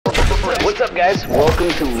What's up, guys? Welcome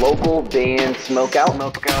to local band Smokeout.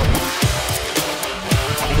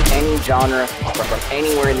 Any genre from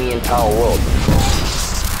anywhere in the entire world.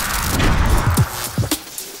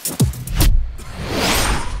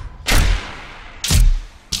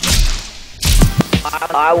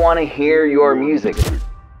 I want to hear your music.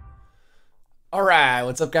 All right,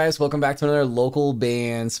 what's up, guys? Welcome back to another local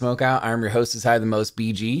band Smokeout. I'm your host, is High the Most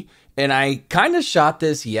BG, and I kind of shot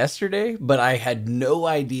this yesterday, but I had no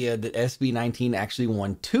idea that SB19 actually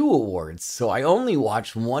won 2 awards. So I only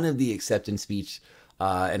watched one of the acceptance speech,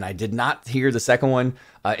 and I did not hear the second one.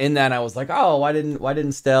 In that, I was like, oh, why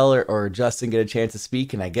didn't Stell or Justin get a chance to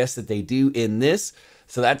speak? And I guess that they do in this.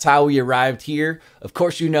 So that's how we arrived here. Of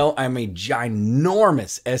course, you know I'm a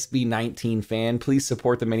ginormous SB19 fan. Please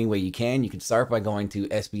support them any way you can. You can start by going to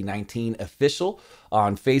SB19 Official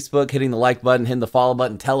on Facebook, hitting the like button, hitting the follow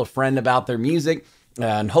button, tell a friend about their music,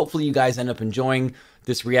 and hopefully you guys end up enjoying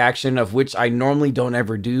this reaction, of which I normally don't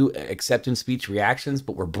ever do acceptance speech reactions,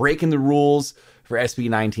 but we're breaking the rules for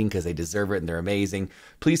SB19 because they deserve it and they're amazing.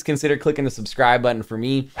 Please consider clicking the subscribe button for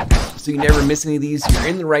me so you never miss any of these. You're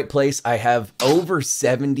in the right place. I have over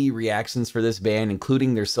 70 reactions for this band,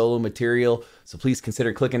 including their solo material, so please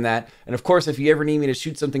consider clicking that. And of course, if you ever need me to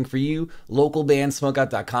shoot something for you,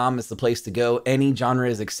 localbandsmokeout.com is the place to go. Any genre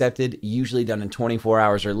is accepted, usually done in 24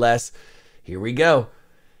 hours or less. Here we go.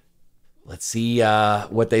 Let's see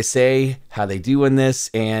what they say, how they do in this,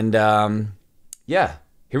 and yeah,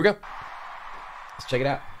 here we go. Let's check it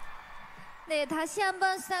out. 네, 다시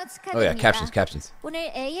한번 수상 축하드립니다. Oh yeah, captions.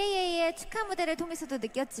 오늘 AAA의 축하 무대를 통해서도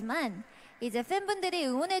느꼈지만 이제 팬분들이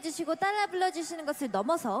응원해주시고 따라 불러주시는 것을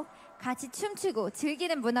넘어서 같이 춤추고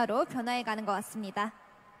즐기는 문화로 변화해가는 것 같습니다.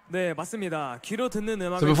 네, 맞습니다. 귀로 듣는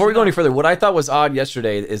음악을. So before we go any further, what I thought was odd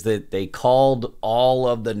yesterday is that they called all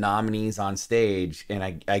of the nominees on stage, and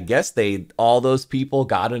I guess all those people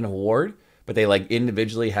got an award, but they like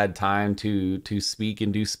individually had time to speak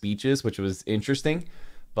and do speeches, which was interesting.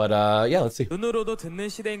 But yeah, let's see. 눈으로도 듣는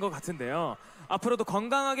시대인 것 같은데요. 앞으로도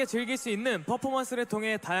건강하게 즐길 수 있는 퍼포먼스를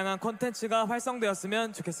통해 다양한 콘텐츠가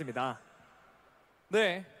활성되었으면 좋겠습니다.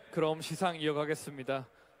 네, 그럼 시상 이어가겠습니다.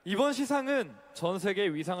 이번 시상은 전 세계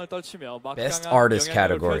위상을 떨치며 Best 막강한 Artist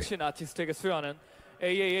영향력을 category. 펼친 아티스트에게 수여하는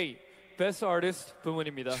AAA Best Artist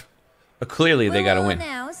부문입니다. Clearly, they got to win. We'll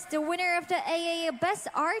announce the winner of the AAA Best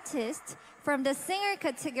Artist from the singer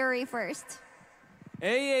category first.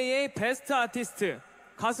 AAA 베스트 아티스트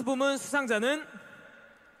가수 부문 수상자는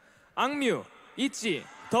악뮤, 있지,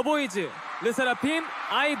 더보이즈, 르세라핌,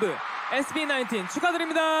 아이브, SB19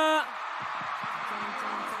 축하드립니다.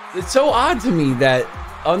 It's so odd to me that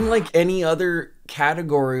unlike any other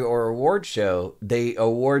category or award show, they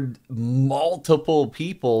award multiple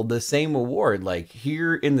people the same award. Like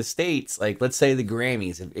here in the States, like let's say the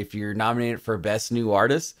Grammys, if you're nominated for Best New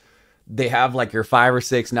Artist, they have like your 5 or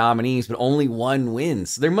 6 nominees, but only one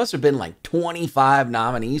wins. So there must have been like 25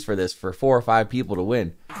 nominees for this for 4 or 5 people to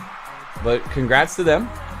win. But congrats to them.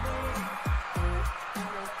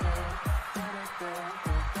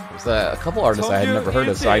 A couple artists I had never heard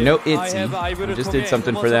of, so I know ITZY. I just did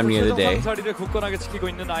something for them the other day. 자리를 굳건하게 지키고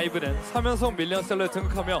있는 아이브는 3연속 밀리언셀러에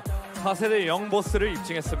등극하며 4세대 영보스를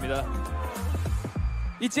입증했습니다.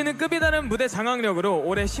 있지는 급이 다른 무대 장악력으로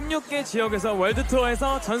올해 16개 지역에서 월드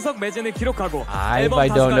투어에서 전석 매진을 기록하고 앨범 I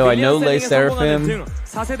don't know. I know Les 성공하는 Seraphim. 등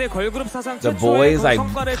 4세대 걸그룹 사상 The 최초의 boys I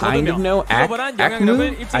성과를 kind of know. 거두며 글로벌한 영향력을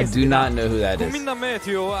Akmu? I do not know who that is. 국민남매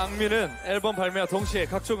듀오 악뮤는 앨범 발매와 동시에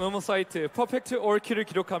각종 음원 사이트 퍼펙트 올키를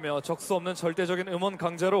기록하며 적수 없는 절대적인 음원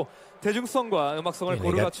강자로 대중성과 음악성을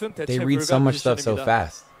고루 갖춘 대체 They read so much stuff so 불가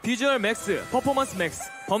fast. 비주얼 맥스, 퍼포먼스 맥스,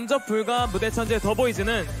 범접 불가 무대 천재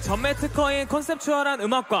더보이즈는 전매 특허인 컨셉추얼한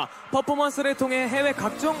음악과 퍼포먼스를 통해 해외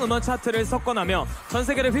각종 음원 차트를 석권하며 전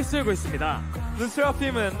세계를 휩쓸고 있습니다.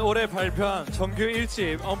 르세라핌은 올해 발표한 정규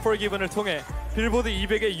 1집 Unforgiven을 통해 빌보드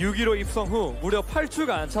 200에 6위로 입성 후 무려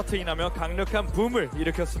 8주간 차트인하며 강력한 붐을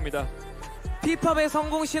일으켰습니다. 힙합의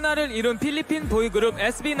성공 신화를 이룬 필리핀 보이그룹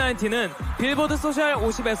SB19은 빌보드 소셜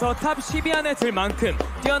 50에서 탑 10위 안에 들 만큼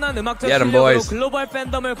뛰어난 음악적 실력으로 글로벌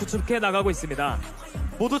팬덤을 구축해 나가고 있습니다.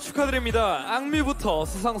 모두 축하드립니다. 악뮤부터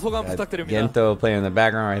수상 소감 부탁드립니다. Gento playing in the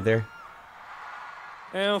background right there.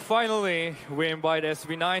 And finally, we invite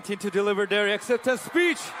SB19 to deliver their acceptance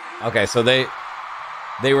speech. Okay, so they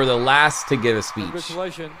were the last to give a speech.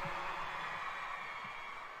 Congratulations.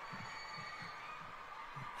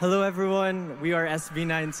 Hello everyone, we are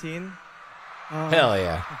SB19. Hell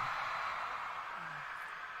yeah.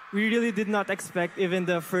 We really did not expect even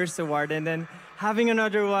the first award, and then having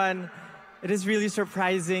another one, it is really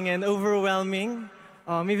surprising and overwhelming.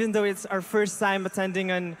 Even though it's our first time attending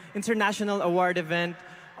an international award event,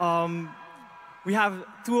 we have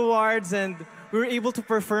 2 awards and we were able to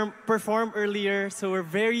perform earlier. So we're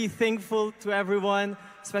very thankful to everyone,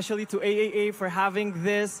 especially to AAA for having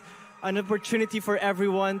this, an opportunity for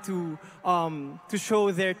everyone to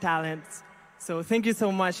show their talents. So thank you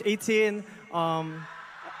so much, 18. I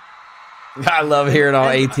love hearing all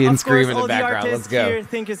 18 screaming in the all background. Let's go. Here,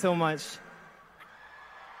 thank you so much.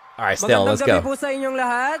 All right, Stell, let's go. Magandang gabi po sa inyong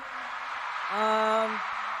lahat.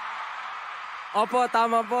 Opo,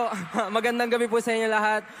 tama po. Magandang gabi po sa inyong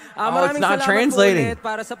lahat. It's not translating.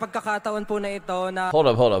 Para sa pagkakataon po na ito na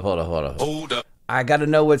Hold up. I got to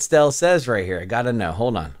know what Stell says right here. I got to know.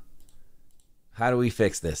 Hold on. How do we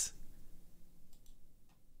fix this?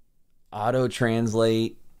 Auto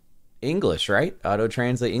translate English, right? Auto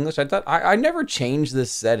translate English. I thought I never changed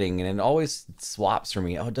this setting and it always swaps for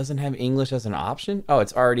me. Oh, it doesn't have English as an option? Oh,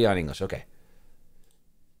 it's already on English. Okay.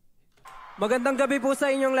 Magandang gabi po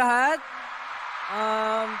sa inyong lahat.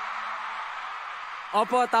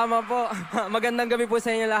 Opo, tama po. Magandang gabi po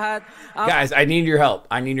sa inyong lahat. Guys, I need your help.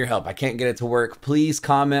 I can't get it to work. Please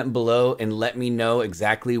comment below and let me know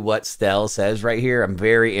exactly what Stell says right here. I'm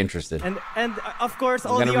very interested. And of course,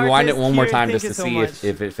 all I'm the gonna rewind it artists one more here, time thank just to you so see much.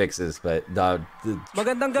 if it fixes, but the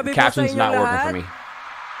Magandang gabi po sa caption's inyong not working lahat. for me.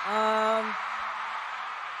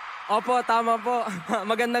 Opo, tama po.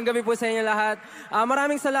 Magandang gabi po sa inyong lahat.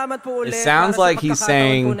 Maraming salamat po ulit. It sounds para sa like he's pagkakataon po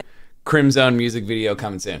saying na Crimzone music video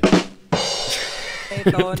coming soon.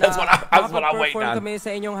 ito That's what I'm waiting makapag-perform on. kami sa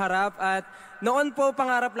inyong harap at noon po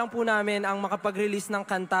pangarap lang po namin ang makapag-release ng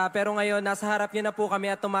kanta pero ngayon nasa harap niyo na po kami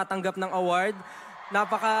at tumatanggap ng award.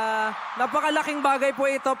 Napakalaking bagay po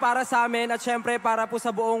ito para sa amin at syempre para po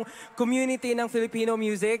sa buong community ng Filipino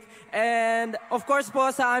music. And of course po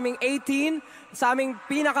sa aming 18, sa aming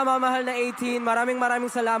pinakamamahal na 18, maraming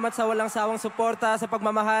salamat sa walang sawang suporta, sa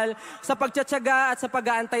pagmamahal, sa pagtsatsaga at sa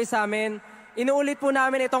pag-aantay sa amin. Inuulit po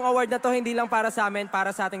namin itong award na to hindi lang para sa amin,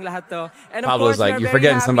 para sa ating lahat to. And of Pablo's course, like, we're you're very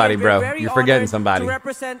forgetting happy somebody, and we're bro. very You're forgetting honored somebody. to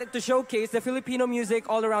represent and to showcase the Filipino music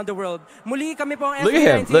all around the world. Muli kami po ang Look at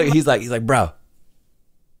him. SB19. Look, he's like, bro,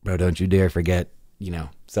 don't you dare forget,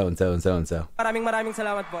 so and so and so and so. Maraming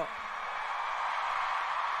salamat po.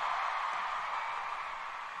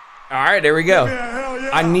 All right, there we go.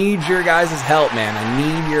 I need your guys' help, man. I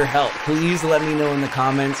need your help. Please let me know in the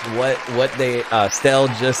comments what they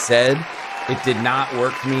Stell just said. It did not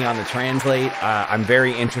work for me on the translate. I'm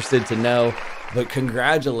very interested to know. But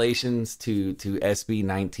congratulations to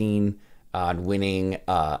SB19 on winning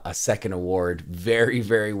a second award. Very,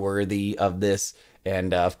 very worthy of this.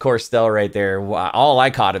 And of course, Stell right there. All I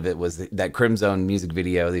caught of it was that Crimzone music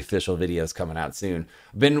video. The official video is coming out soon.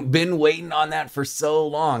 Been waiting on that for so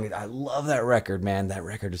long. I love that record, man. That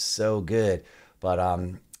record is so good. But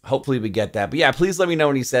hopefully we get that. But yeah, please let me know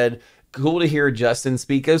what he said. Cool to hear Justin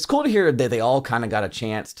speak. It was cool to hear that they all kind of got a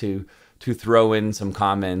chance to throw in some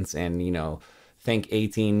comments and thank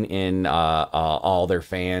 18 and all their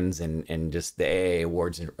fans and just the AA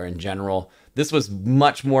awards in general. This was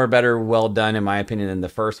much more better, well done in my opinion than the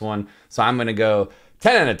first one. So I'm gonna go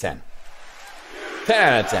 10 out of 10. 10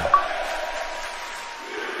 out of 10.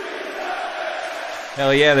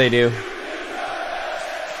 Hell yeah, they do.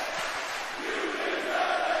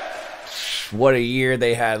 What a year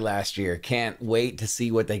they had last year. Can't wait to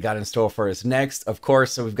see what they got in store for us next. Of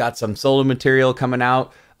course, so we've got some solo material coming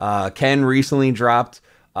out. Ken recently dropped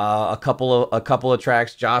a couple of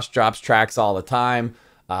tracks. Josh drops tracks all the time.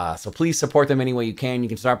 So please support them any way you can. You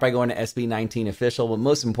can start by going to SB19 Official, but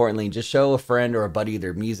most importantly, just show a friend or a buddy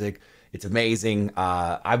their music. It's amazing.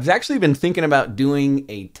 I've actually been thinking about doing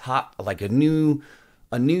a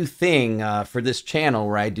new thing for this channel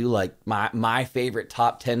where I do like my favorite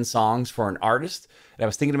top 10 songs for an artist. And I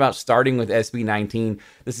was thinking about starting with SB19.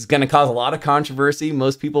 This is going to cause a lot of controversy.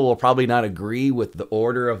 Most people will probably not agree with the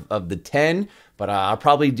order of the 10, but I'll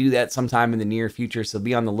probably do that sometime in the near future. So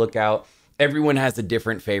be on the lookout. Everyone has a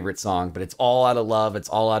different favorite song, but it's all out of love. It's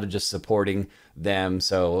all out of just supporting them.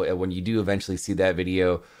 So when you do eventually see that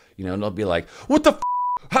video, they'll be like, what the f***?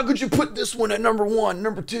 How could you put this one at number 1,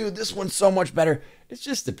 number 2? This one's so much better. It's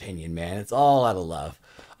just opinion, man. It's all out of love.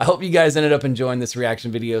 I hope you guys ended up enjoying this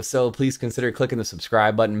reaction video. So please consider clicking the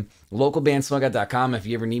subscribe button. Localbandsmokeout.com if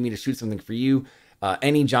you ever need me to shoot something for you.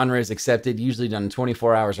 Any genre is accepted, usually done in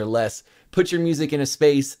 24 hours or less. Put your music in a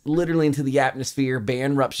space, literally into the atmosphere.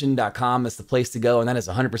 Bandruption.com is the place to go, and that is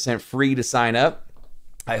 100% free to sign up.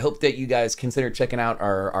 I hope that you guys consider checking out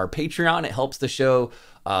our Patreon. It helps the show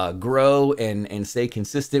grow and stay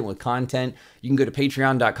consistent with content. You can go to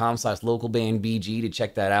patreon.com/localbandbg to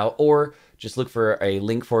check that out, or just look for a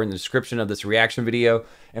link for it in the description of this reaction video.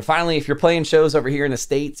 And finally, if you're playing shows over here in the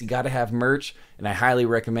States, you got to have merch, and I highly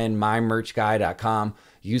recommend mymerchguy.com.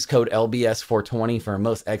 Use code LBS420 for a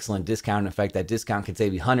most excellent discount. In fact, that discount can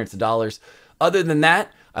save you hundreds of dollars. Other than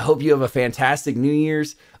that, I hope you have a fantastic New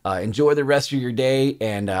Year's. Enjoy the rest of your day.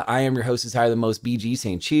 And I am your host who's higher than most, BG,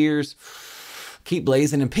 saying cheers. Keep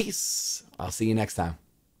blazing and peace. I'll see you next time.